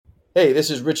Hey, this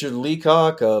is Richard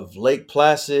Leacock of Lake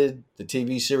Placid, the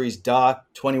TV series Doc,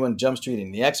 21 Jump Street,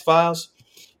 and the X-Files,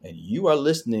 and you are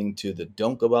listening to the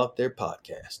Don't Go Out There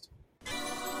podcast.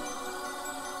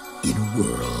 In a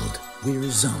world where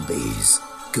zombies,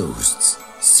 ghosts,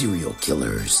 serial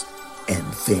killers, and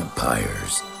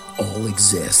vampires all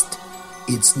exist,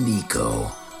 it's Nico,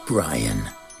 Brian,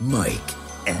 Mike,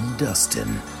 and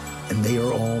Dustin, and they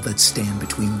are all that stand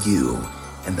between you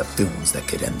and the films that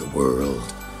could end the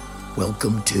world.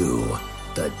 Welcome to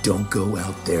the Don't Go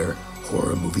Out There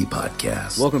Horror Movie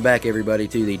Podcast. Welcome back, everybody,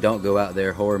 to the Don't Go Out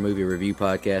There Horror Movie Review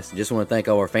Podcast. Just want to thank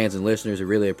all our fans and listeners. We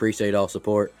really appreciate all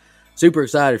support. Super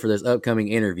excited for this upcoming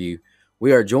interview.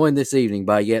 We are joined this evening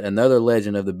by yet another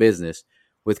legend of the business,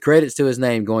 with credits to his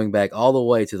name going back all the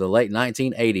way to the late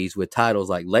 1980s with titles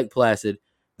like Lake Placid,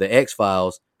 The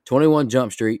X-Files, 21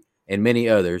 Jump Street, and many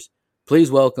others. Please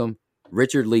welcome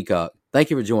Richard Leacock. Thank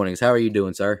you for joining us. How are you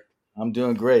doing, sir? I'm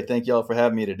doing great. Thank you all for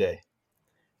having me today.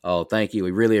 Oh, thank you.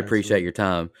 We really appreciate your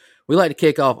time. We like to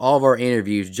kick off all of our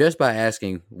interviews just by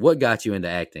asking, what got you into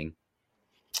acting?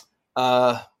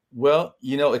 Well,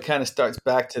 it kind of starts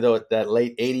back to that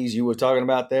late 80s you were talking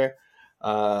about there.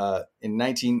 In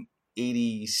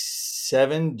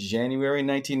 1987, January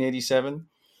 1987,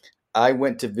 I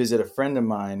went to visit a friend of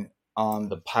mine on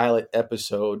the pilot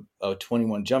episode of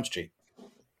 21 Jump Street.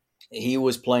 He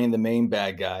was playing the main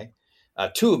bad guy.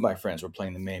 Two of my friends were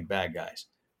playing the main bad guys.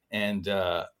 And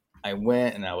I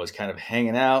went and I was kind of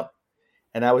hanging out.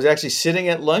 And I was actually sitting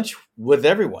at lunch with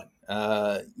everyone.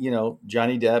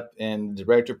 Johnny Depp and the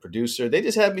director, producer, they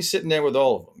just had me sitting there with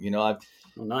all of them. I've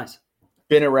nice.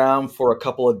 been around for a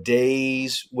couple of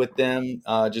days with them,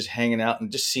 just hanging out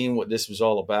and just seeing what this was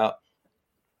all about.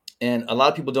 And a lot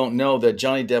of people don't know that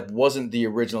Johnny Depp wasn't the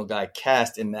original guy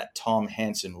cast in that Tom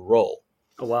Hansen role.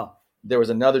 Oh, wow. There was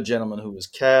another gentleman who was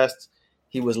cast.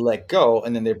 He was let go,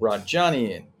 and then they brought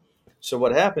Johnny in. So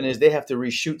what happened is they have to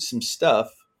reshoot some stuff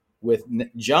with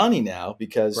Johnny now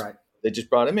because they just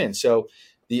brought him in. So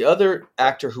the other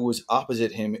actor who was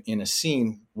opposite him in a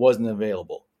scene wasn't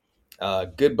available.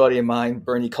 Good buddy of mine,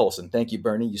 Bernie Colson. Thank you,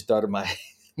 Bernie. You started my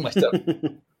stuff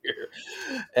here.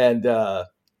 And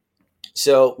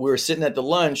so we were sitting at the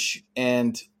lunch,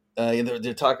 and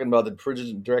they're talking about the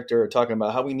producer and director are talking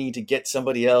about how we need to get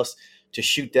somebody else to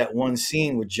shoot that one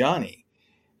scene with Johnny.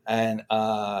 And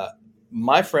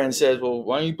my friend says, well,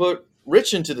 why don't you put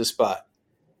Rich into the spot?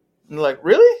 And they're like,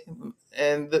 really?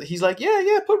 And he's like,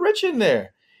 yeah, put Rich in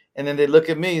there. And then they look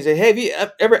at me and say, hey, have you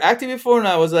ever acted before? And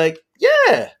I was like,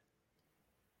 yeah.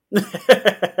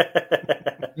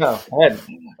 No, I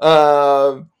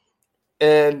hadn't.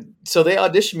 And so they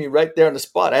auditioned me right there on the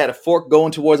spot. I had a fork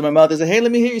going towards my mouth. They said, hey,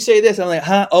 let me hear you say this. I'm like,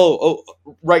 huh? Oh,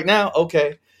 right now?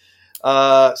 Okay.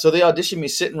 So they auditioned me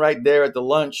sitting right there at the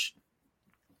lunch.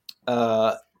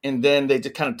 And then they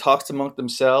just kind of talked among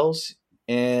themselves,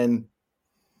 and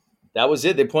that was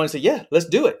it. They pointed and said, yeah, let's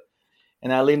do it.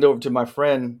 And I leaned over to my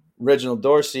friend, Reginald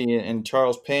Dorsey and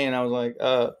Charles Payne. I was like,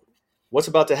 what's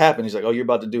about to happen? He's like, oh, you're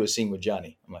about to do a scene with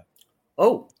Johnny. I'm like,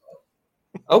 oh,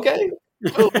 okay.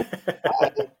 Cool.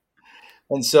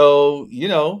 And so,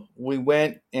 we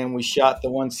went and we shot the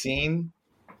one scene.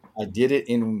 I did it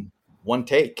in one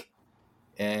take.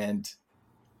 And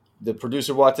the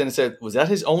producer walked in and said, was that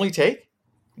his only take?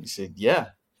 He said, yeah.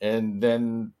 And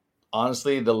then,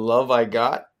 honestly, the love I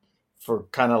got for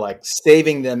kind of like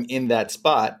saving them in that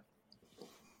spot,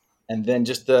 and then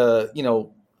just the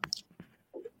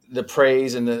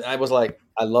praise, and I was like,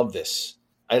 I love this.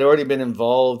 I'd already been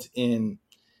involved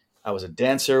I was a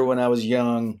dancer when I was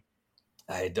young.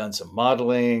 I had done some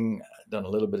modeling, done a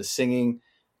little bit of singing,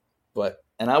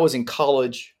 and I was in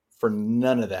college for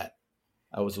none of that.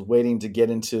 I was waiting to get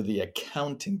into the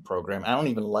accounting program. I don't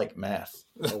even like math.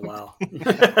 Oh, wow.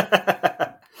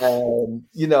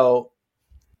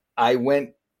 I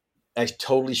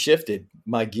totally shifted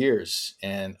my gears,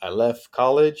 and I left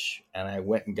college and I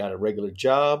went and got a regular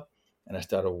job, and I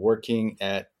started working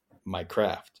at my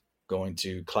craft, going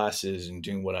to classes and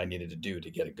doing what I needed to do to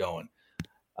get it going.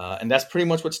 And that's pretty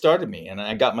much what started me. And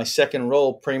I got my second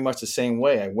role pretty much the same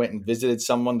way. I went and visited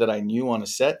someone that I knew on a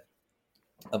set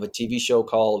of a TV show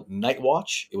called Night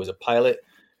Watch. It was a pilot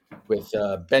with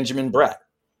Benjamin Bratt.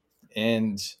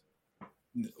 And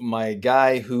my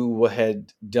guy who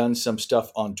had done some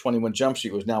stuff on 21 Jump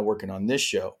Street was now working on this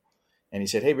show. And he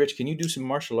said, hey, Rich, can you do some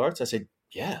martial arts? I said,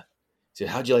 yeah. He said,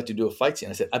 how'd you like to do a fight scene?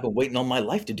 I said, I've been waiting all my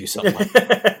life to do something like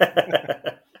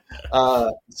that.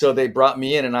 So they brought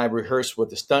me in and I rehearsed with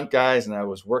the stunt guys and I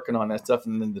was working on that stuff.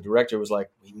 And then the director was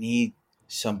like, we need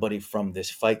somebody from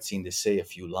this fight scene to say a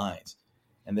few lines.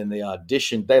 And then they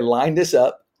auditioned. They lined us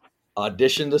up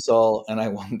auditioned us all, and I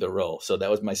won the role. So that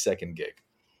was my second gig.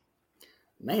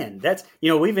 Man, that's,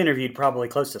 we've interviewed probably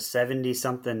close to 70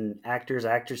 something actors,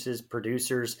 actresses,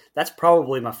 producers. That's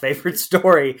probably my favorite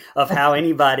story of how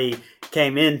anybody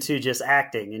came into just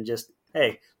acting and just,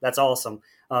 hey, that's awesome.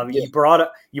 Yeah. You brought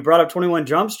up 21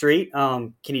 Jump Street.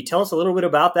 Can you tell us a little bit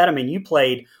about that? I mean, you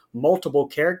played multiple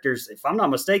characters. If I'm not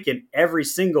mistaken, every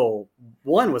single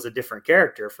one was a different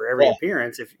character for every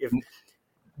appearance. If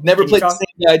Never played the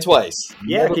same guy twice.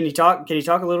 Yeah, can you talk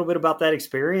a little bit about that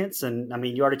experience? And I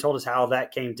mean, you already told us how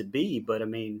that came to be, but I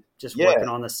mean, just working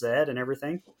on the set and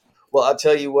everything. Well, I'll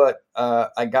tell you what,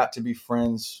 I got to be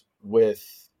friends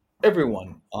with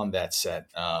everyone on that set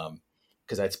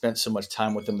because I'd spent so much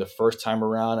time with them the first time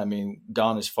around. I mean,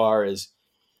 gone as far as,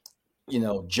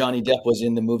 Johnny Depp was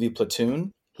in the movie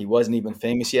Platoon. He wasn't even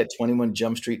famous yet. 21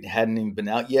 Jump Street hadn't even been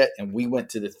out yet. And we went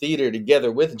to the theater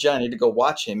together with Johnny to go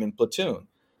watch him in Platoon.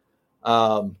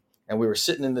 And we were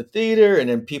sitting in the theater, and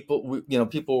then people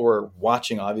were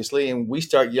watching, obviously, and we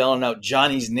start yelling out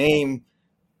Johnny's name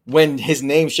when his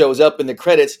name shows up in the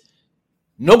credits.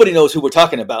 Nobody knows who we're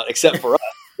talking about except for us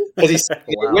because he's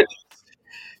Wow. with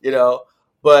us,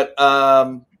 But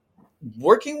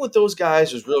working with those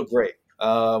guys was real great.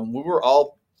 We were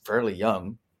all fairly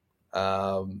young,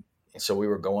 so we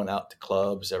were going out to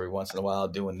clubs every once in a while,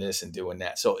 doing this and doing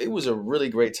that. So it was a really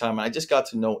great time. I just got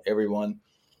to know everyone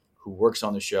who works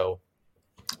on the show.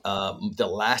 The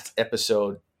last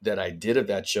episode that I did of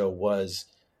that show was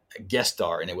a guest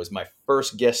star, and it was my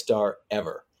first guest star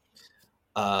ever.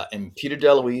 And Peter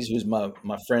DeLuise, who's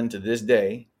my friend to this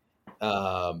day,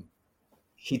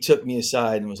 he took me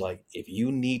aside and was like, if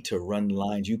you need to run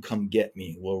lines, you come get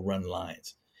me. We'll run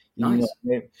lines. Nice.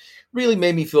 It really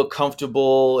made me feel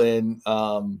comfortable. And,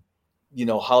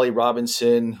 Holly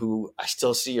Robinson, who I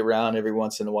still see around every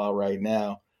once in a while right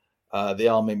now, they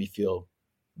all made me feel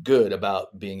good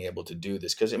about being able to do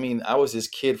this. Because, I mean, I was this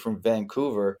kid from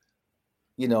Vancouver,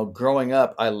 growing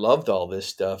up, I loved all this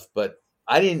stuff, but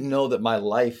I didn't know that my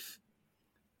life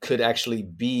could actually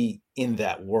be in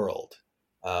that world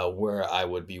where I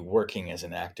would be working as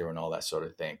an actor and all that sort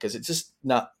of thing. Because it just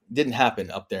didn't happen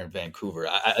up there in Vancouver.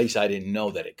 At least I didn't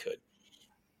know that it could.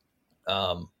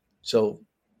 So,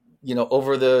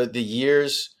 over the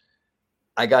years,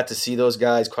 I got to see those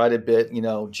guys quite a bit.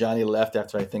 Johnny left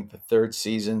after I think the third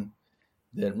season.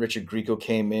 Then Richard Grieco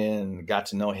came in and got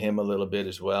to know him a little bit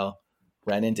as well.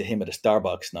 Ran into him at a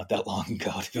Starbucks not that long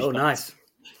ago. Oh, nice.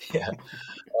 Yeah.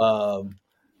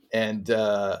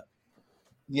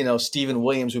 Stephen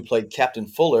Williams, who played Captain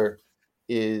Fuller,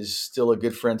 is still a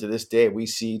good friend to this day. We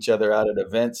see each other out at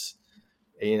events.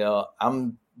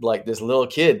 I'm like this little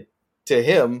kid to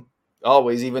him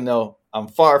always, even though I'm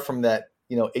far from that,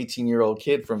 18-year-old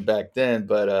kid from back then.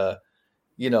 But,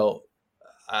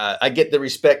 I get the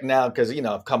respect now because,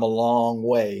 I've come a long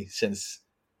way since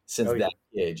that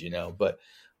age, But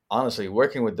honestly,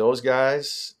 working with those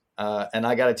guys, and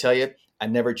I got to tell you, I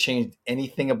never changed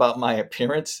anything about my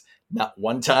appearance. Not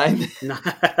one time.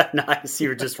 Nice. You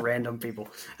were just random people.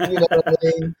 You know what I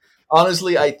mean?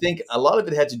 Honestly, I think a lot of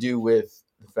it had to do with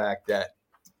the fact that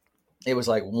it was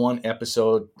like one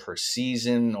episode per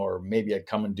season, or maybe I'd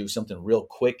come and do something real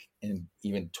quick and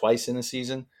even twice in a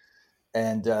season.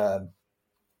 And,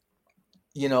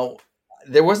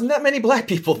 there wasn't that many black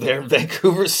people there in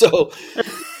Vancouver. So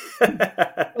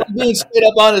being straight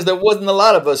up honest, there wasn't a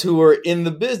lot of us who were in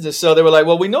the business. So they were like,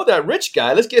 well, we know that rich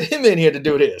guy. Let's get him in here to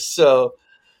do this. So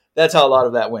that's how a lot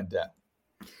of that went down.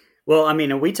 Well, I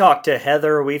mean, we talked to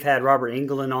Heather. We've had Robert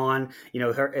Englund on,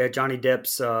 Johnny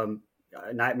Depp's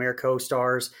Nightmare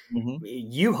co-stars. Mm-hmm.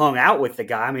 You hung out with the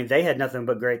guy. I mean, they had nothing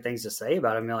but great things to say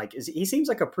about him. Like, he seems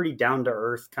like a pretty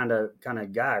down-to-earth kind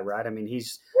of guy, right? I mean,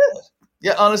 he's...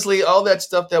 Yeah, honestly, all that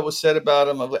stuff that was said about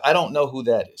him, I don't know who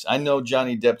that is. I know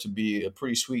Johnny Depp to be a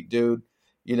pretty sweet dude,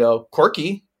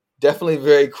 quirky, definitely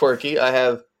very quirky. I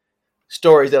have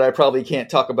stories that I probably can't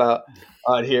talk about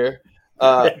out here,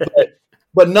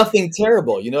 but nothing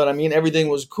terrible. You know what I mean? Everything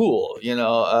was cool.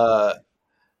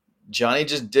 Johnny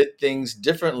just did things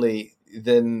differently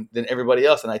than everybody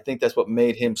else, and I think that's what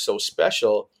made him so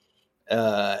special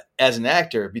as an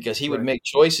actor, because he would make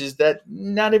choices that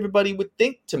not everybody would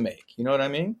think to make. You know what I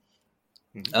mean?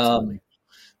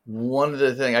 One of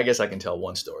the things, I guess I can tell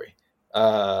one story.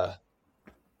 I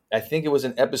think it was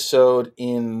an episode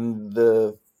in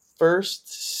the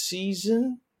first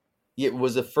season. It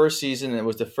was the first season, and it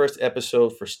was the first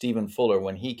episode for Stephen Fuller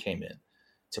when he came in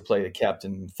to play the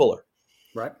Captain Fuller.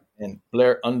 Right. And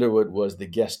Blair Underwood was the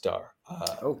guest star,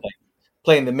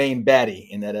 playing the main baddie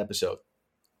in that episode.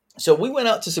 So we went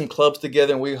out to some clubs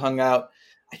together and we hung out.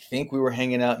 I think we were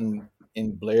hanging out in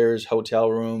in Blair's hotel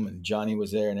room, and Johnny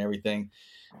was there and everything.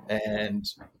 And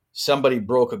somebody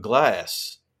broke a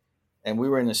glass, and we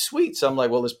were in a suite. So I'm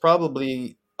like, well, there's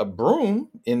probably a broom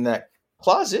in that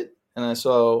closet. And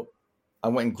so I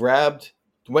went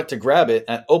to grab it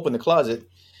and opened the closet,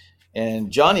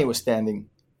 and Johnny was standing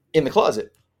in the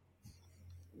closet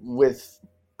with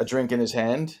a drink in his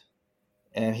hand,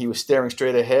 and he was staring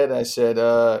straight ahead. I said,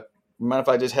 mind if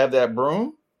I just have that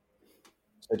broom?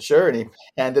 I said, sure. And he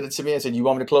handed it to me. I said, you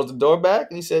want me to close the door back?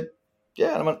 And he said,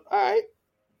 yeah. And I'm like, all right.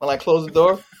 When I closed the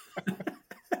door,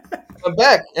 I'm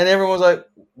back, and everyone was like,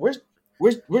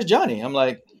 where's Johnny? I'm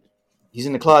like, he's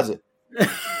in the closet.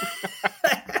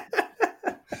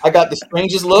 I got the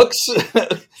strangest looks.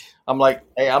 I'm like,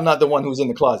 hey, I'm not the one who's in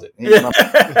the closet. And he's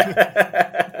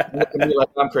looking at me like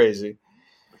I'm crazy.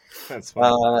 That's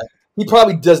funny. He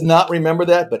probably does not remember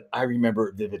that, but I remember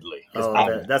it vividly.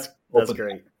 Oh, that's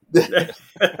great.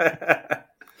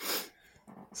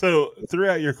 So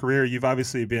throughout your career, you've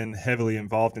obviously been heavily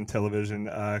involved in television.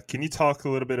 Can you talk a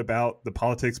little bit about the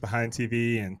politics behind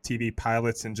TV and TV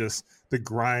pilots and just the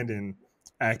grind and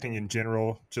acting in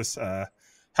general? Just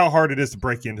how hard it is to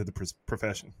break into the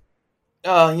profession?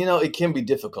 It can be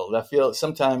difficult.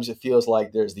 Sometimes it feels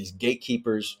like there's these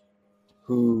gatekeepers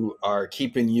who are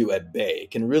keeping you at bay.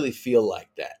 It can really feel like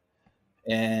that.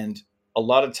 And a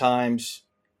lot of times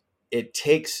it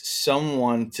takes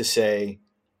someone to say,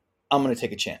 I'm going to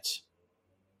take a chance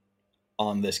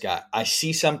on this guy. I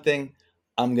see something.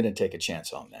 I'm going to take a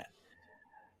chance on that.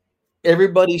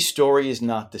 Everybody's story is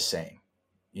not the same.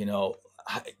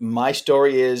 My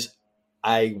story is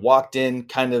I walked in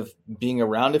kind of being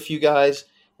around a few guys,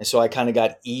 and so I kind of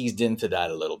got eased into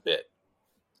that a little bit.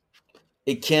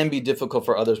 It can be difficult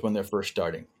for others when they're first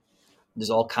starting.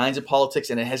 There's all kinds of politics,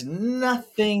 and it has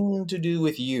nothing to do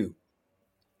with you.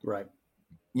 Right.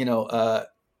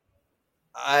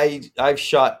 I've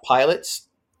shot pilots.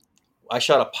 I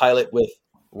shot a pilot with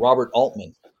Robert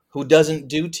Altman, who doesn't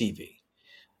do TV.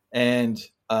 And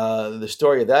the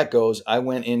story of that goes, I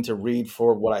went in to read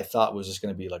for what I thought was just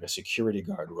going to be like a security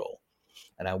guard role.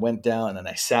 And I went down and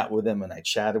I sat with him and I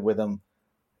chatted with him.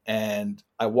 And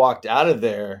I walked out of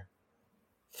there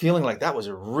feeling like that was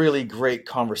a really great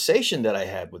conversation that I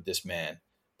had with this man,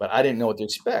 but I didn't know what to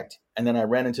expect. And then I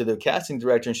ran into the casting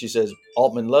director and she says,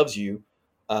 Altman loves you.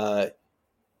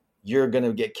 You're going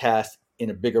to get cast in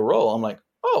a bigger role. I'm like,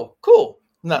 oh, cool.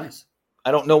 Nice.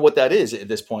 I don't know what that is at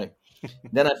this point.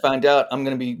 Then I find out I'm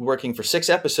going to be working for 6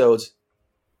 episodes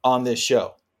on this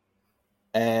show.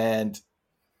 And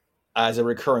as a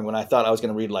recurring, when I thought I was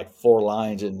going to read like 4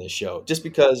 lines in this show, just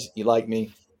because you like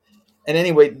me. And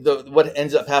anyway, what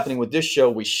ends up happening with this show,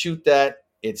 we shoot that.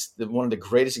 It's one of the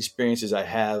greatest experiences I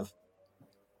have.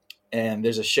 And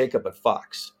there's a shakeup at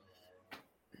Fox.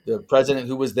 The president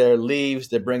who was there leaves.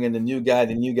 They're bringing the new guy.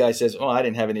 The new guy says, oh, I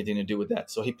didn't have anything to do with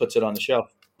that. So he puts it on the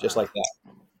shelf just like that.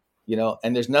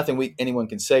 And there's nothing anyone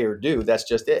can say or do. That's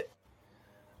just it.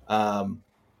 The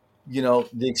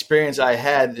experience I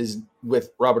had is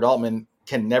with Robert Altman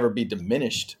can never be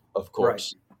diminished, of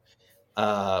course.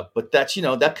 Right. But that's,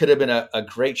 that could have been a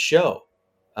great show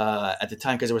at the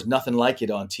time because there was nothing like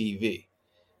it on TV.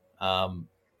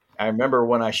 I remember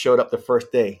when I showed up the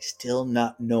first day, still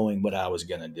not knowing what I was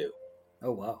going to do.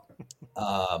 Oh, wow.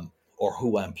 Or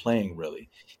who I'm playing, really.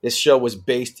 This show was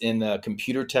based in the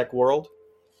computer tech world.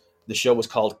 The show was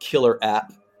called Killer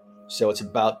App. So it's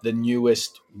about the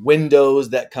newest Windows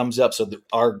that comes up. So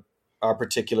our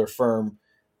particular firm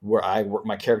where I work,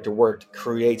 my character worked,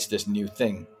 creates this new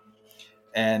thing.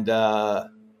 And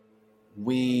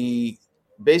we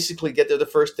basically get there the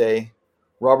first day.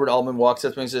 Robert Altman walks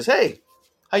up to me and says, hey,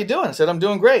 how you doing? I said, I'm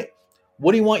doing great.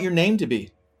 What do you want your name to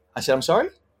be? I said, I'm sorry?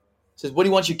 He says, what do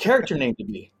you want your character name to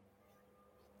be?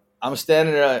 I'm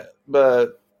standing there,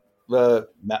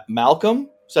 Malcolm.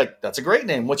 It's like, that's a great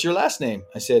name. What's your last name?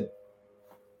 I said,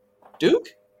 Duke?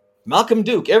 Malcolm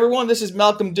Duke. Everyone, this is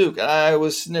Malcolm Duke. And I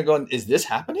was sitting there going, is this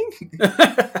happening?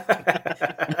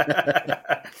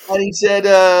 And he said,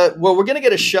 well, we're going to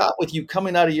get a shot with you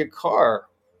coming out of your car.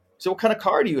 So what kind of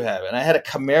car do you have? And I had a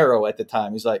Camaro at the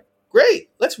time. He's like, great,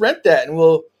 let's rent that and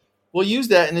we'll use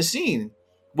that in the scene.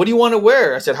 What do you want to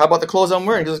wear? I said, how about the clothes I'm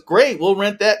wearing? He goes, great, we'll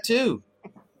rent that too.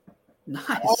 Nice.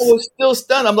 I was still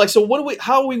stunned. I'm like, so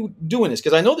how are we doing this?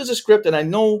 Because I know there's a script and I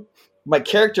know my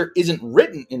character isn't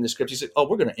written in the script. He said, oh,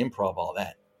 we're going to improv all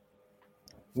that.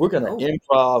 We're going to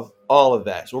improv all of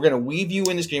that. So we're going to weave you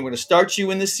in the scene. We're going to start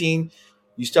you in the scene.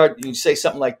 You say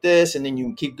something like this, and then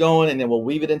you keep going, and then we'll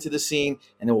weave it into the scene,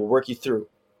 and then we'll work you through.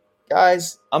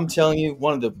 Guys, I'm telling you,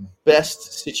 one of the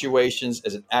best situations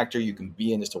as an actor you can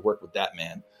be in is to work with that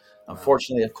man.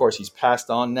 Unfortunately, of course, he's passed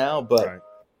on now, but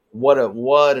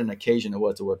what an occasion it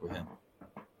was to work with him.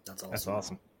 That's That's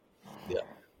awesome. Yeah.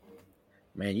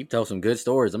 Man, you've told some good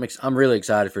stories. I'm really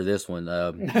excited for this one.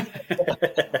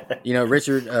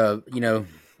 Richard,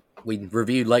 we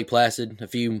reviewed Lake Placid a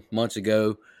few months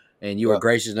ago, and you were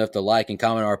gracious enough to like and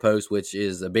comment on our post, which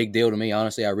is a big deal to me.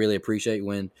 Honestly, I really appreciate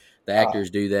when the actors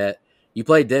do that. You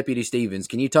played Deputy Stevens.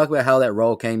 Can you talk about how that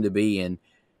role came to be, and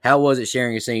how was it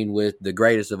sharing a scene with the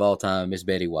greatest of all time, Miss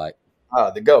Betty White?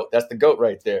 The GOAT. That's the GOAT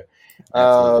right there.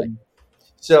 Absolutely.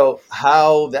 So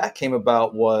how that came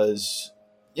about was,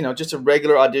 just a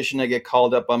regular audition. I get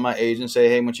called up by my agent and say,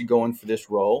 hey, why don't you go in for this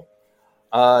role?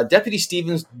 Deputy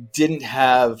Stevens didn't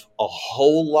have a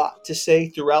whole lot to say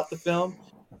throughout the film.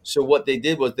 So what they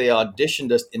did was they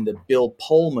auditioned us in the Bill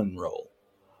Pullman role.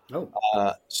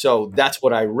 So that's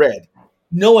what I read,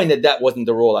 knowing that wasn't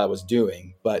the role I was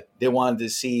doing, but they wanted to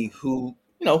see who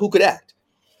could act.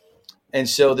 And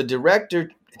so the director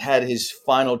had his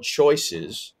final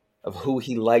choices of who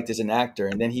he liked as an actor.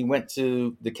 And then he went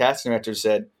to the casting director and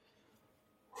said,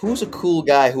 who's a cool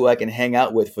guy who I can hang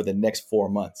out with for the next 4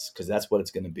 months? Because that's what it's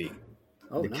going to be.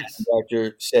 The casting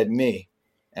director said me.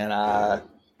 And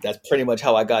that's pretty much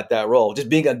how I got that role. Just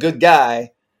being a good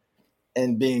guy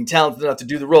and being talented enough to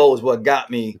do the role is what got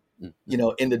me,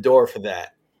 in the door for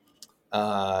that.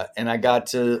 And I got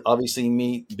to obviously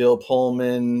meet Bill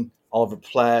Pullman, Oliver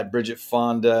Platt, Bridget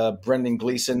Fonda, Brendan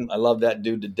Gleeson. I love that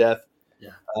dude to death.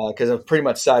 Because I'm pretty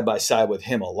much side by side with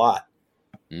him a lot.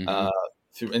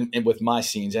 And with my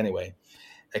scenes anyway,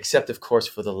 except of course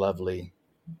for the lovely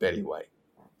Betty White.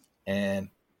 And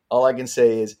all I can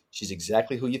say is she's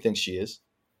exactly who you think she is.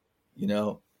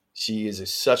 She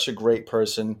is such a great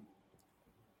person.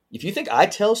 If you think I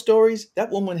tell stories,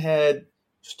 that woman had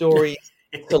stories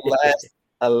to last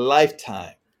a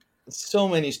lifetime. So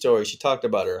many stories. She talked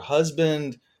about her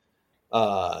husband,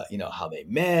 how they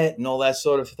met and all that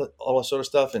sort of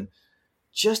stuff. And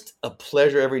just a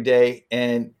pleasure every day.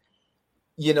 And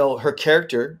her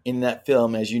character in that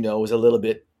film, as you know, was a little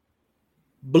bit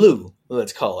blue,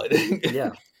 let's call it.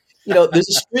 Yeah.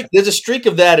 There's a streak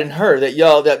of that in her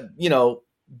that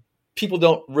people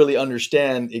don't really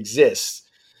understand exists.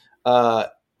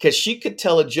 Because she could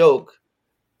tell a joke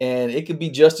and it could be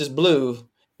just as blue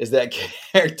as that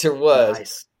character was.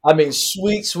 Nice. I mean,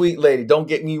 sweet, sweet lady. Don't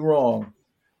get me wrong.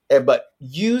 But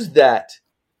use that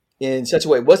in such a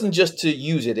way. It wasn't just to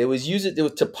use it. It was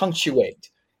to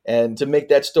punctuate and to make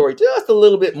that story just a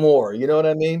little bit more. You know what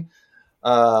I mean?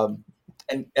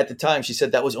 And at the time, she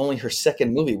said that was only her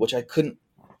second movie, which I couldn't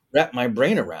wrap my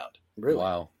brain around. Really?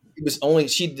 Wow. It was only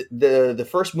the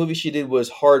first movie she did was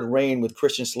Hard Rain with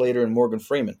Christian Slater and Morgan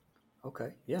Freeman.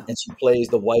 Okay, yeah. And she plays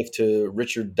the wife to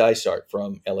Richard Dysart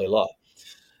from LA Law.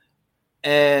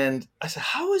 And I said,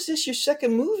 how is this your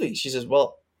second movie? She says,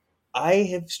 well, I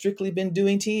have strictly been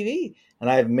doing TV and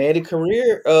I've made a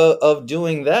career of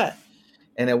doing that.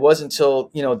 And it wasn't until,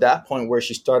 that point where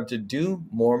she started to do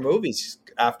more movies.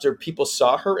 After people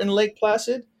saw her in Lake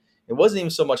Placid, it wasn't even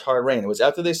so much Hard Rain. It was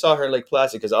after they saw her in Lake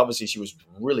Placid, because obviously she was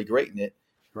really great in it,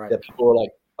 right, that people were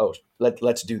like, oh,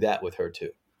 let's do that with her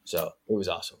too. So it was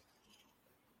awesome.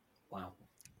 Wow.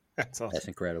 That's awesome. That's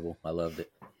incredible. I loved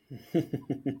it.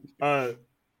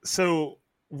 So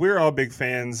we're all big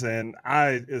fans, and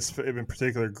I, in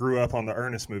particular, grew up on the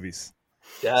Ernest movies.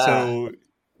 Yeah. So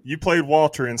you played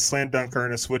Walter in Slam Dunk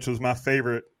Ernest, which was my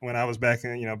favorite when I was back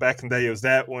in the day. It was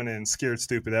that one and Scared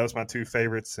Stupid. That was my two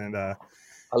favorites. And I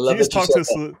love that you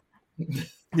said that.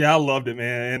 Yeah, I loved it,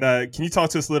 man. And can you talk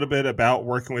to us a little bit about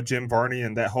working with Jim Varney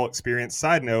and that whole experience?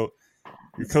 Side note,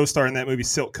 your co-star in that movie,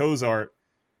 Silk Cozart.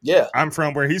 Yeah. I'm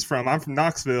from where he's from. I'm from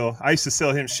Knoxville. I used to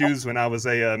sell him shoes when I was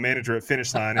a manager at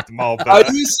Finish Line at the mall. But,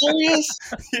 are you serious?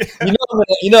 Yeah. I'm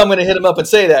going to hit him up and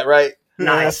say that, right? Yeah,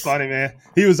 Nice. That's funny, man.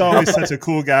 He was always such a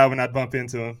cool guy when I'd bump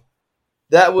into him.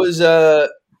 That was one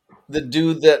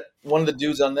of the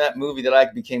dudes on that movie that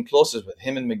I became closest with,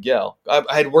 him and Miguel. I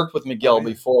had worked with Miguel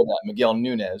before that, Miguel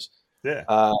Nunez. Yeah.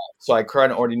 So I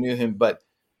kind of already knew him. But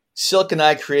Silk and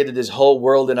I created this whole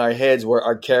world in our heads where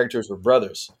our characters were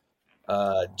brothers,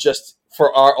 just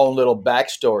for our own little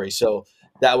backstory. So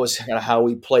that was kind of how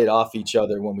we played off each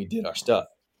other when we did our stuff.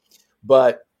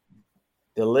 But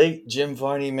the late Jim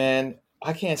Varney, man,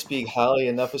 I can't speak highly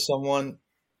enough of someone.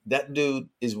 That dude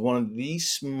is one of the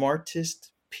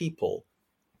smartest people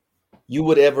you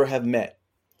would ever have met.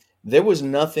 There was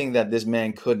nothing that this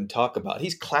man couldn't talk about.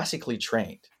 He's classically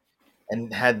trained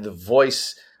and had the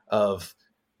voice of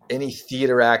any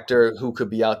theater actor who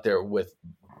could be out there with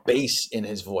bass in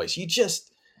his voice.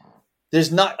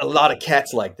 There's not a lot of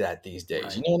cats like that these days.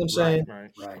 Right. You know what I'm saying?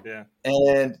 Right. Yeah.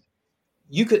 And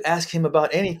you could ask him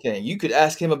about anything. You could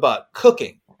ask him about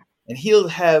cooking. and he'll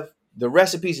have the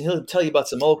recipes, and he'll tell you about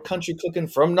some old country cooking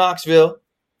from Knoxville.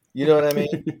 You know what I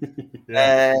mean?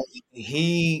 Yeah. And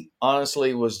he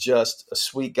honestly was just a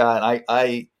sweet guy. And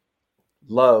I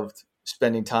loved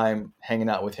spending time hanging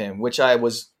out with him, which I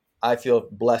feel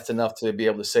blessed enough to be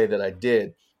able to say that I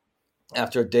did.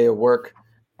 After a day of work,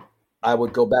 I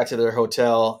would go back to their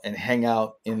hotel and hang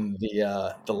out in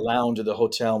the lounge of the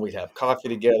hotel. We'd have coffee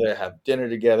together, have dinner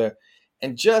together,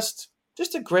 and just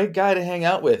a great guy to hang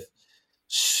out with.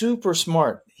 Super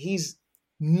smart. He's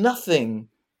nothing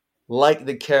like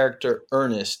the character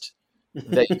Ernest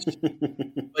that you see,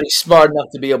 but he's smart enough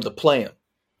to be able to play him.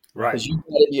 Right. Because you got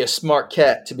to be a smart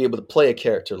cat to be able to play a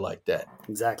character like that.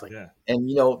 Exactly. Yeah. And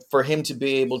for him to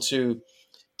be able to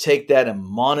take that and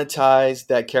monetize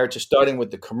that character, starting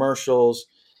with the commercials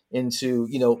into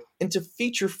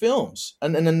feature films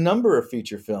and a number of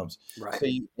feature films. Right. So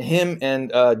him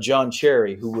and John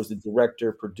Cherry, who was the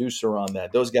director producer on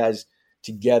that, those guys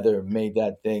together made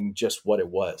that thing just what it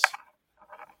was.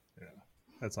 Yeah.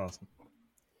 That's awesome.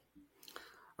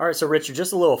 All right, so Richard,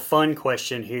 just a little fun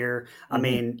question here. I Mhm.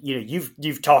 mean,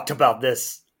 you've talked about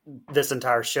this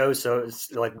entire show, so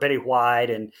it's like Betty White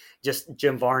and just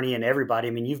Jim Varney and everybody.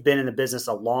 I mean, you've been in the business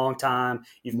a long time.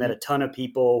 You've met a ton of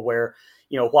people where,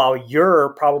 while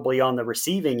you're probably on the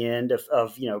receiving end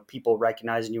of people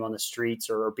recognizing you on the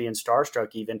streets or being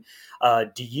starstruck even,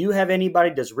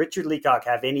 does Richard Leacock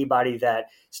have anybody that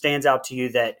stands out to you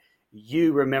that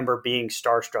you remember being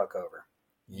starstruck over?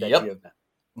 That Yep. you have met?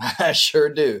 I sure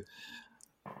do.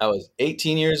 I was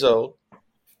 18 years old,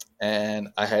 and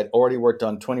I had already worked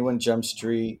on 21 Jump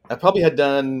Street. I probably had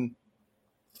done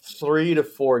 3 to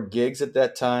 4 gigs at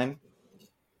that time.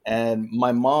 And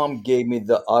my mom gave me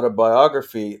the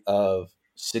autobiography of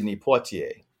Sidney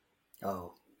Poitier.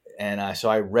 Oh, So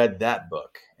I read that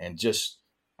book and just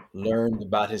learned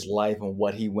about his life and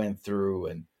what he went through.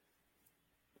 And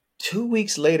 2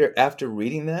 weeks later, after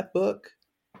reading that book,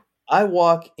 I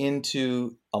walk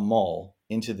into a mall,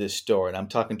 into this store, and I'm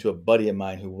talking to a buddy of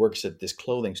mine who works at this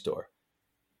clothing store.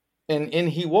 And in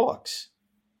he walks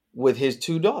with his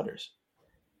 2 daughters.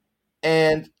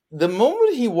 And the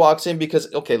moment he walks in,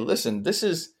 because, okay, listen, this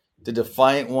is the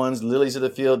Defiant Ones, Lilies of the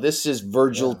Field. This is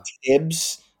Virgil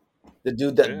Tibbs, the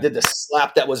dude that did the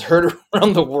slap that was heard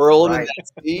around the world in right.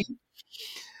 that scene.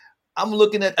 I'm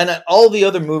looking at all the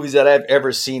other movies that I've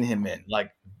ever seen him in,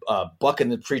 like Buck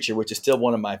and the Preacher, which is still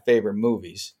one of my favorite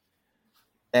movies.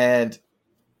 And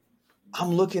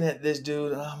I'm looking at this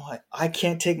dude, and I'm like, I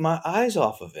can't take my eyes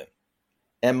off of him.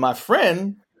 And my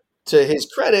friend, to his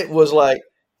credit, was like,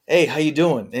 "Hey, how you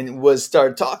doing?" And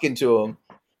started talking to him.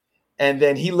 And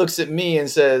then he looks at me and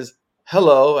says,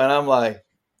 "Hello." And I'm like,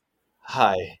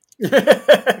 "Hi."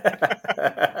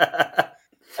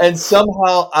 And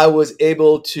somehow I was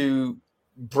able to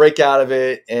break out of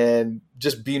it and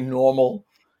just be normal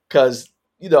because,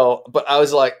 but I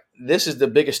was like, this is the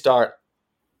biggest star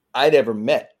I'd ever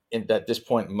met at this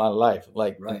point in my life.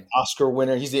 Like an Oscar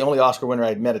winner. He's the only Oscar winner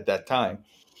I'd met at that time.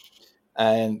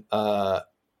 And,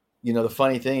 the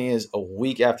funny thing is, a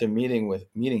week after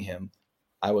meeting him,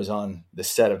 I was on the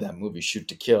set of that movie, Shoot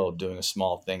to Kill, doing a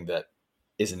small thing that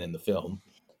isn't in the film,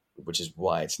 which is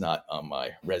why it's not on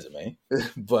my resume.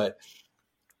 But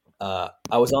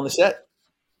I was on the set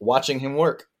watching him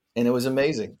work, and it was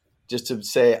amazing just to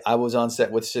say I was on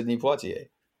set with Sidney Poitier.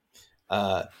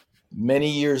 Many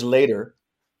years later,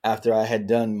 after I had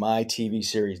done my TV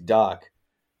series Doc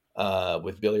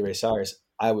with Billy Ray Cyrus,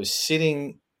 I was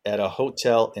sitting at a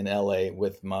hotel in LA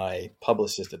with my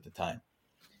publicist at the time,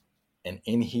 and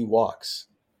in he walks.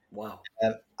 Wow.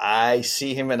 And I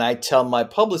see him, and I tell my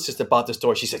publicist about the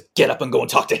story. She said, "Get up and go and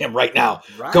talk to him right now.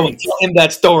 Right. Go and tell him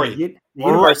that story." The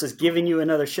universe is giving you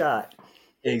another shot.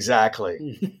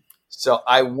 Exactly. So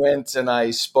I went and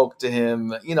I spoke to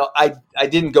him. I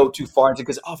didn't go too far into,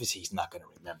 because obviously he's not going to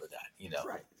remember that.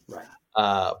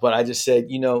 Right. But I just said,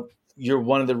 you're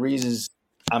one of the reasons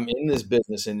I'm in this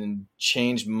business and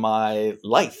changed my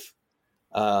life.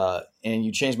 And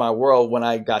you changed my world when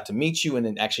I got to meet you and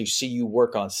then actually see you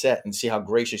work on set and see how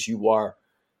gracious you are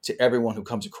to everyone who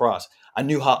comes across. I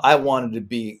knew how I wanted to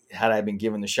be, had I been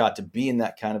given the shot to be in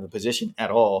that kind of a position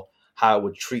at all, how I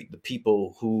would treat the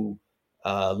people who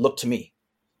look to me.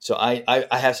 So I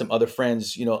have some other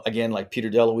friends, again, like Peter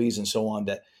DeLuise and so on,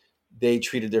 that they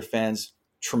treated their fans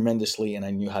tremendously, and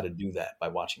I knew how to do that by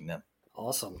watching them.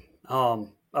 Awesome.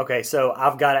 Okay, so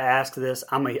I've got to ask this.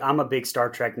 I'm a big Star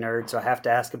Trek nerd, so I have to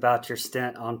ask about your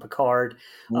stint on Picard.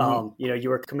 Mm-hmm. You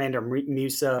were Commander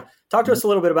Musa. Talk to us a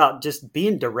little bit about just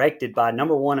being directed by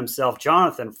number one himself,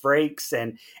 Jonathan Frakes,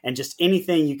 and just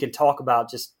anything you can talk about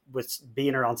just with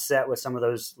being on set with some of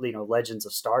those, legends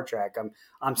of Star Trek. I'm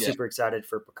Yeah. super excited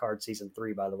for Picard season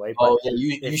 3, by the way. But Oh yeah,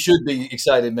 you should be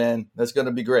excited, man. That's going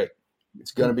to be great.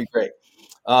 It's going to be great.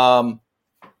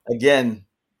 Again,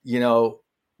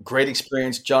 great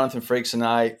experience. Jonathan Frakes and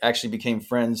I actually became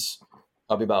friends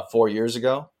probably about 4 years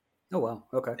ago. Oh wow,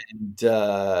 okay. And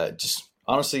just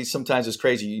honestly, sometimes it's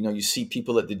crazy. You see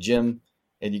people at the gym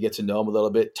and you get to know them a little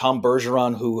bit. Tom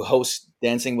Bergeron, who hosts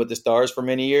Dancing with the Stars for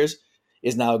many years,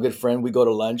 is now a good friend. We go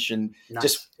to lunch and Nice.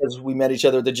 just because we met each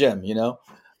other at the gym,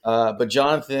 But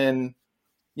Jonathan,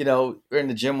 we're in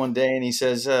the gym one day and he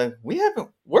says, we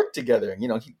haven't worked together.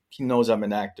 He knows I'm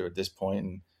an actor at this point.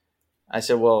 And I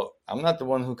said, well, I'm not the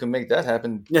one who can make that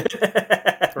happen.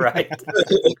 Right.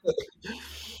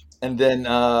 And then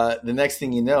the next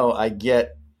thing you know, I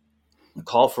get a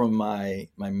call from my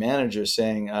manager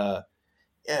saying,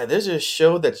 yeah, there's a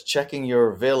show that's checking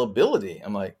your availability.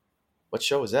 I'm like, what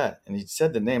show is that? And he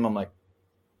said the name. I'm like,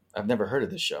 I've never heard of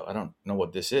this show. I don't know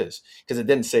what this is, because it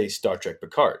didn't say Star Trek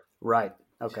Picard. Right.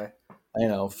 Okay.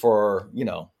 For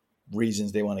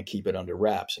reasons they want to keep it under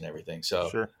wraps and everything. So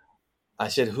Sure. I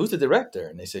said, who's the director?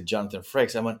 And they said, Jonathan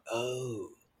Frakes. I went, oh,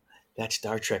 that's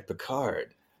Star Trek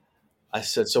Picard. I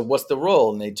said, so what's the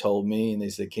role? And they told me, and they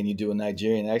said, can you do a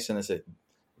Nigerian accent? I said,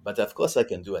 but of course I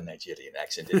can do a Nigerian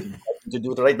accent. If you want me to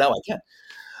do it right now, I can.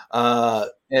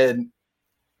 And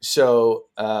so,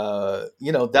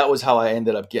 that was how I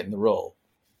ended up getting the role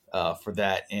for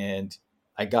that. And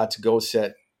I got to go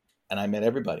set, and I met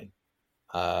everybody.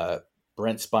 Brent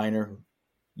Spiner,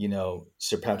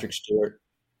 Sir Patrick Stewart,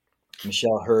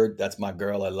 Michelle Hurd, that's my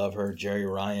girl. I love her. Jerry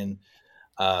Ryan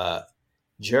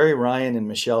and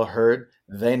Michelle Hurd,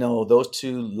 they know, those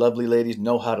two lovely ladies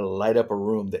know how to light up a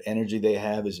room. The energy they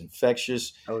have is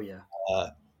infectious. Oh yeah.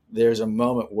 There's a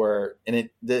moment where, and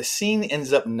the scene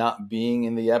ends up not being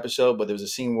in the episode, but there's a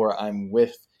scene where I'm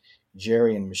with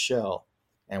Jerry and Michelle,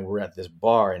 and we're at this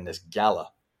bar in this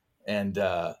gala, and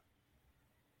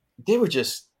they were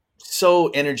just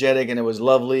so energetic, and it was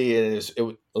lovely. It was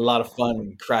a lot of fun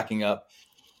and cracking up.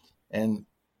 And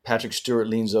Patrick Stewart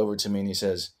leans over to me and he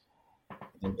says,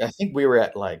 I think we were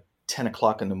at like 10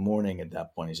 o'clock in the morning at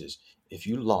that point. He says, if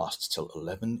you lost till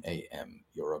 11 a.m.,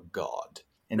 you're a god.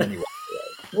 And then he walked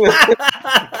away.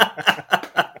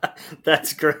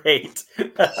 That's great.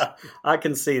 I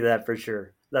can see that for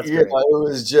sure. That's Yeah, great. it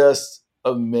was just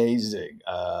amazing.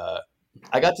 I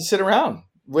got to sit around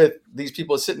with these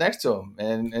people, sit next to him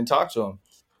and talk to him.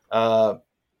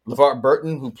 LeVar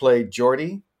Burton, who played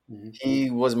Geordi, he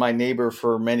was my neighbor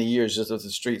for many years just up the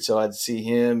street. So I'd see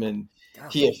him, and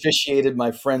he officiated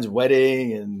my friend's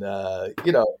wedding. And, Man.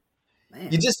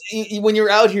 you just, when you're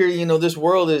out here, this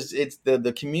world it's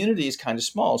the community is kind of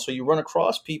small. So you run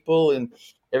across people and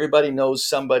everybody knows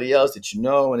somebody else that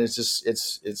and it's just,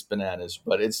 it's bananas,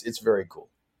 but it's very cool.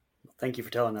 Thank you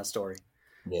for telling that story.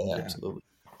 Yeah, absolutely.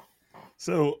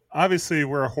 So obviously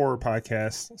we're a horror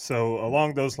podcast. So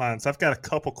along those lines, I've got a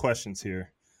couple questions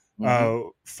here.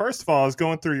 First of all, I was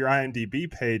going through your IMDb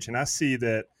page and I see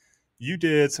that you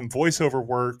did some voiceover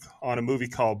work on a movie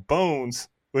called Bones,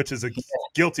 which is a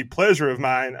guilty pleasure of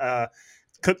mine.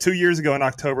 2 years ago in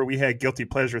October, we had Guilty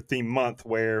Pleasure Theme Month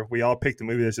where we all picked a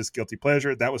movie that's just guilty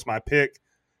pleasure. That was my pick.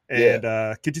 And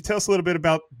could you tell us a little bit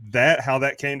about that, how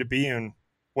that came to be, and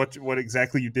what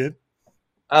exactly you did?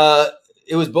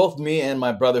 It was both me and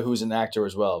my brother, who's an actor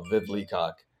as well, Viv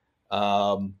Leacock.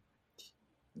 How'd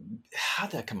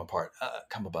that come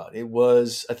about? It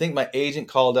was, I think my agent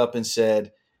called up and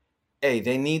said, hey,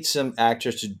 they need some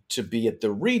actors to be at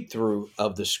the read-through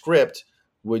of the script.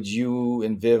 Would you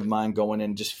and Viv mind going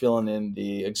in and just filling in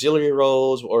the auxiliary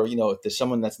roles? Or, if there's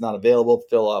someone that's not available,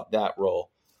 fill out that role.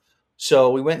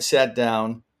 So we went and sat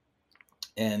down,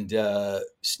 and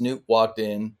Snoop walked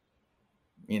in,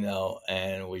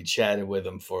 and we chatted with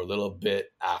him for a little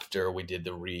bit after we did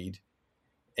the read.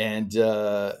 And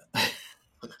I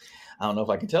don't know if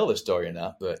I can tell this story or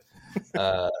not, but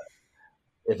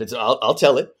if it's, I'll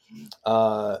tell it.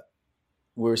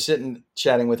 We were sitting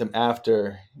chatting with him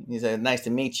after. He said, nice to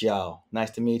meet y'all. He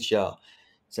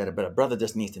said, but a brother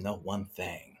just needs to know one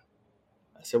thing.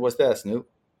 I said, what's that, Snoop?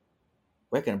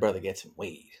 Where can a brother get some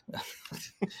weed?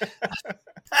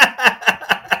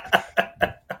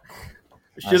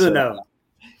 Should have known.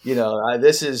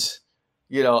 This is,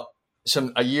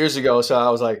 some years ago. So I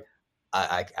was like,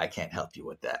 I can't help you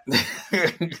with that.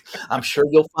 I'm sure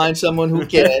you'll find someone who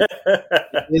can.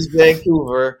 It's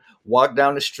Vancouver. Walk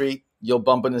down the street, you'll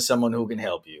bump into someone who can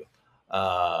help you.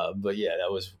 But yeah,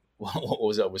 that was what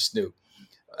was up with Snoop.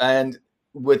 And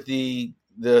with the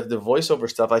voiceover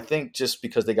stuff, I think just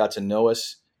because they got to know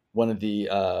us, one of the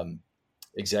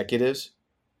executives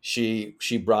she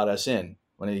brought us in,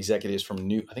 one of the executives from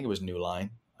I think it was New Line,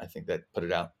 I think that put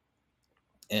it out,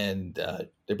 and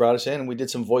they brought us in, and we did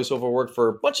some voiceover work for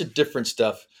a bunch of different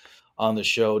stuff on the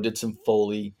show. Did some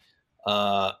Foley.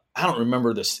 I don't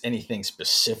remember anything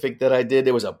specific that I did.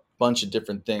 There was a bunch of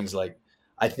different things. Like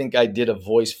I think I did a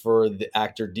voice for the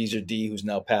actor Deezer D, who's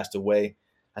now passed away.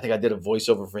 I think I did a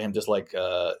voiceover for him, just like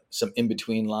some in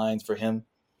between lines for him.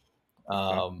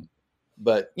 Okay.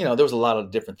 But there was a lot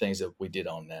of different things that we did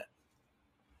on that.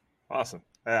 Awesome.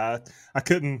 I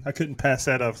couldn't pass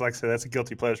that up. Like I said, that's a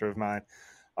guilty pleasure of mine.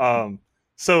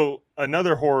 So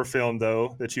another horror film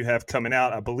though that you have coming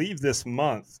out, I believe this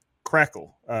month,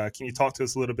 Crackle. Can you talk to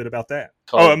us a little bit about that?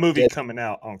 A movie coming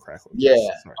out on Crackle. Yeah,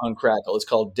 yes, on Crackle. It's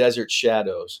called Desert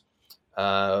Shadows,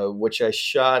 which I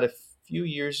shot a few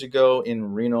years ago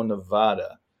in Reno,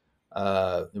 Nevada.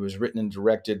 It was written and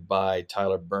directed by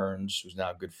Tyler Burns, who's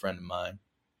now a good friend of mine,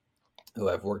 who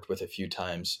I've worked with a few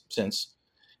times since.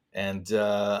 And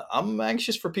I'm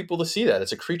anxious for people to see that.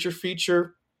 It's a creature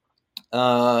feature.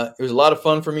 It was a lot of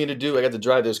fun for me to do. I got to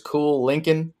drive this cool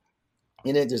Lincoln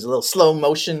in it. There's a little slow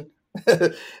motion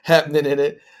happening in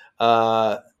it.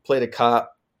 Played a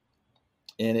cop.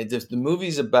 And the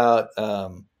movie's about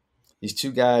these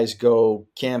two guys go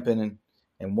camping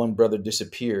and one brother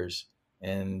disappears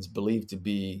and is believed to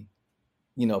be,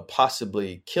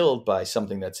 possibly killed by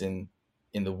something that's in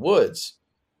the woods.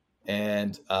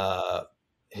 And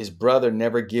his brother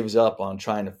never gives up on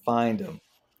trying to find him.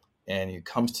 And he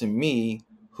comes to me,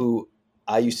 who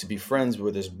I used to be friends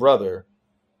with his brother,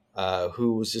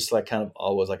 who was just like kind of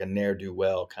always like a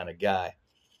ne'er-do-well kind of guy.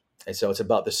 And so it's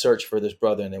about the search for this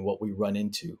brother and then what we run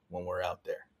into when we're out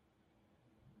there.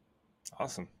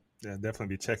 Awesome. Yeah, definitely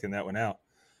be checking that one out.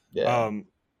 Yeah.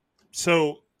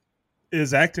 So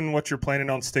is acting what you're planning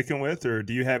on sticking with, or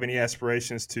do you have any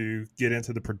aspirations to get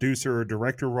into the producer or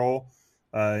director role?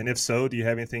 And if so, do you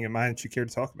have anything in mind that you care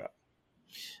to talk about?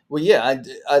 Well, yeah,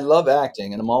 I love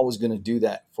acting, and I'm always going to do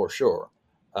that for sure.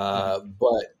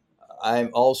 But I'm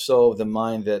also of the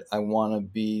mind that I want to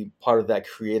be part of that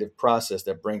creative process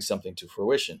that brings something to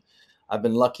fruition. I've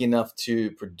been lucky enough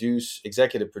to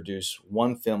executive produce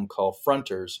one film called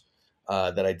Fronters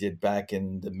that I did back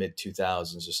in the mid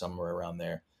 2000s or somewhere around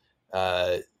there.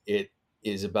 It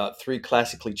is about three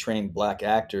classically trained black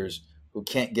actors who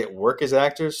can't get work as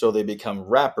actors, so they become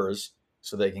rappers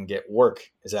so they can get work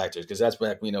as actors. Because that's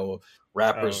back,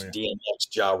 rappers, DMX,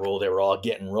 Ja Rule, they were all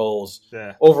getting roles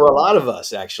over a lot of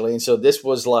us, actually. And so this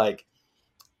was like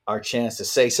our chance to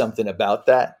say something about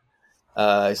that.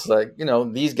 It's like,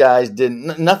 these guys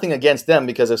nothing against them,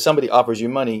 because if somebody offers you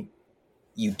money,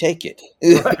 you take it.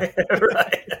 Right.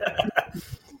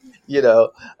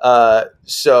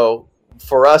 So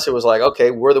for us, it was like,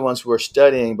 okay, we're the ones who are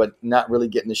studying, but not really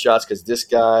getting the shots because this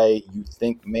guy you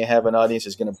think may have an audience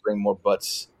is going to bring more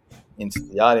butts into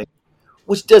the audience,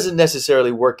 which doesn't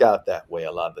necessarily work out that way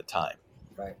a lot of the time.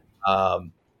 Right.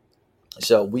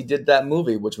 So we did that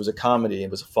movie, which was a comedy.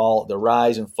 It was the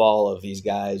rise and fall of these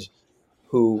guys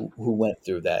who went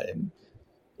through that. And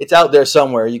it's out there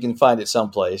somewhere. You can find it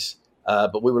someplace.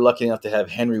 But we were lucky enough to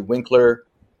have Henry Winkler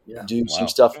do some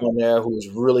stuff on there, who was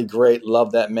really great.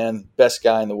 Love that man. Best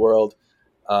guy in the world.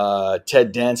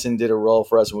 Ted Danson did a role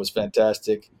for us and was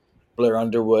fantastic. Blair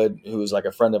Underwood, who's like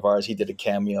a friend of ours, he did a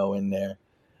cameo in there.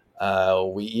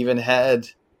 We even had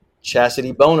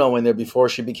Chastity Bono in there before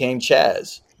she became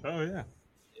Chaz. Oh, yeah.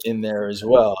 In there as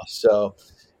well. So,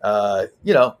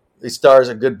 it stars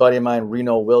a good buddy of mine,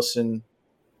 Reno Wilson,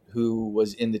 who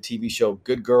was in the TV show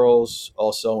Good Girls,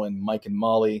 also in Mike and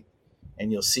Molly.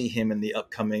 And you'll see him in the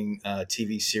upcoming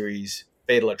TV series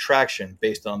Fatal Attraction,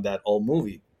 based on that old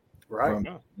movie. Right.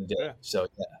 So,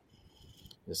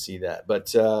 you'll see that.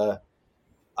 But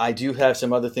I do have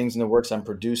some other things in the works. I'm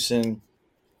producing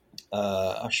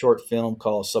a short film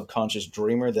called Subconscious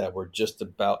Dreamer that we're just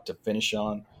about to finish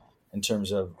on, in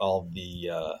terms of all the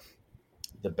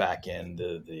back end,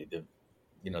 the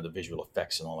visual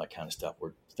effects and all that kind of stuff.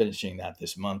 We're finishing that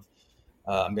this month.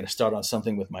 I'm going to start on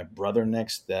something with my brother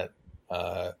next that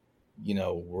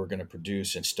we're going to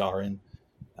produce and star in,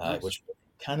 which will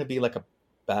kind of be like a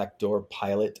backdoor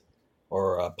pilot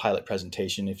or a pilot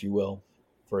presentation, if you will,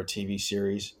 for a TV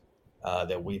series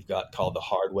that we've got called The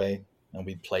Hard Way, and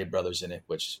we play brothers in it,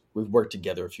 which we've worked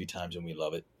together a few times and we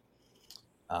love it.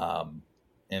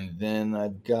 And then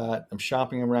I'm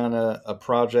shopping around a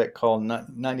project called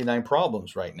 99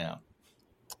 Problems right now.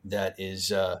 That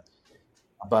is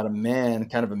about a man,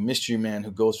 kind of a mystery man,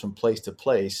 who goes from place to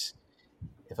place.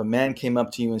 If a man came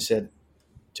up to you and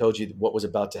told you what was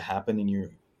about to happen in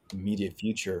your immediate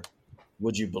future,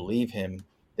 would you believe him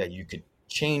that you could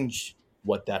change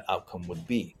what that outcome would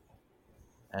be?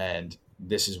 and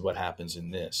this is what happens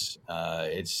in this.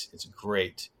 It's a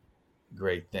great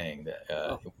thing that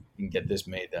if we can get this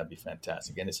made, that'd be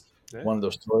fantastic. And it's one of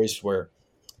those stories where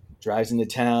drives into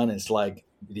town, and it's like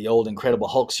the old Incredible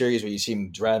Hulk series where you see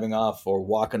him driving off or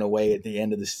walking away at the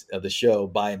end of the show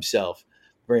by himself,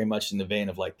 very much in the vein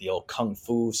of like the old Kung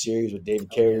Fu series with David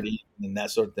Carradine and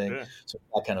that sort of thing. Yeah. So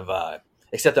that kind of vibe,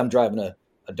 except I'm driving a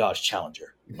Dodge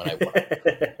Challenger when I walk.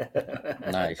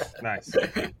 Nice.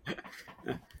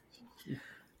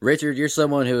 Richard, you're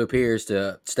someone who appears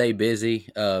to stay busy.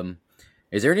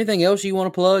 Is there anything else you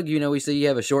want to plug? You know, we see you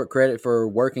have a short credit for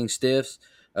Working Stiffs.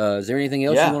 Is there anything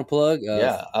else you want to plug?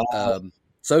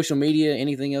 Social media,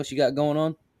 anything else you got going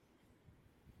on?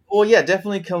 Well, yeah,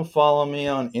 definitely come follow me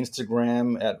on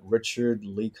Instagram at Richard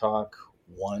Leacock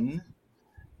 1.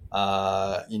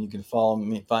 And you can find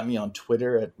me on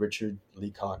Twitter at Richard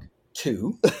Leacock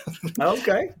 2.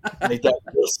 Okay. Make that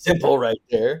real simple right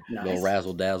there. Nice. Little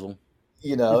razzle dazzle.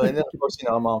 And then of course,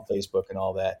 I'm on Facebook and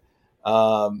all that.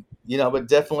 But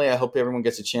definitely I hope everyone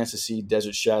gets a chance to see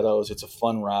Desert Shadows. It's a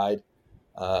fun ride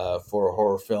for a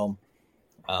horror film.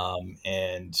 I'm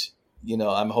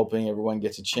hoping everyone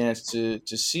gets a chance to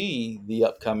see the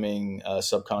upcoming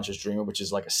Subconscious Dreamer, which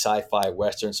is like a sci-fi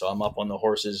Western. So I'm up on the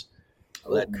horses.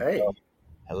 Okay.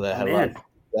 I like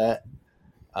that.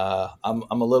 I'm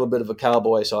a little bit of a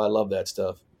cowboy, so I love that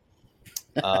stuff.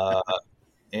 That's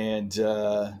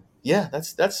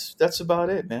about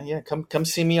it, man. Yeah, come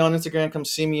see me on Instagram. Come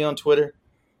see me on Twitter.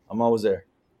 I'm always there.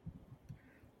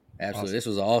 Absolutely. Awesome. This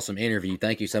was an awesome interview.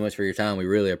 Thank you so much for your time. We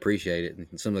really appreciate it.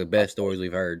 And some of the best stories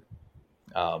we've heard.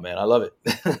 Oh, man, I love it.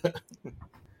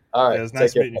 All right. Yeah, it was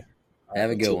nice meeting you.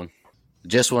 Have a good one.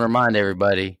 Just want to remind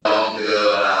everybody. Don't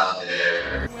go out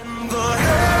there. When the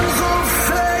hands of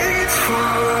fate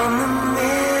from the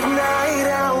midnight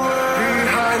hour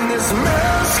behind this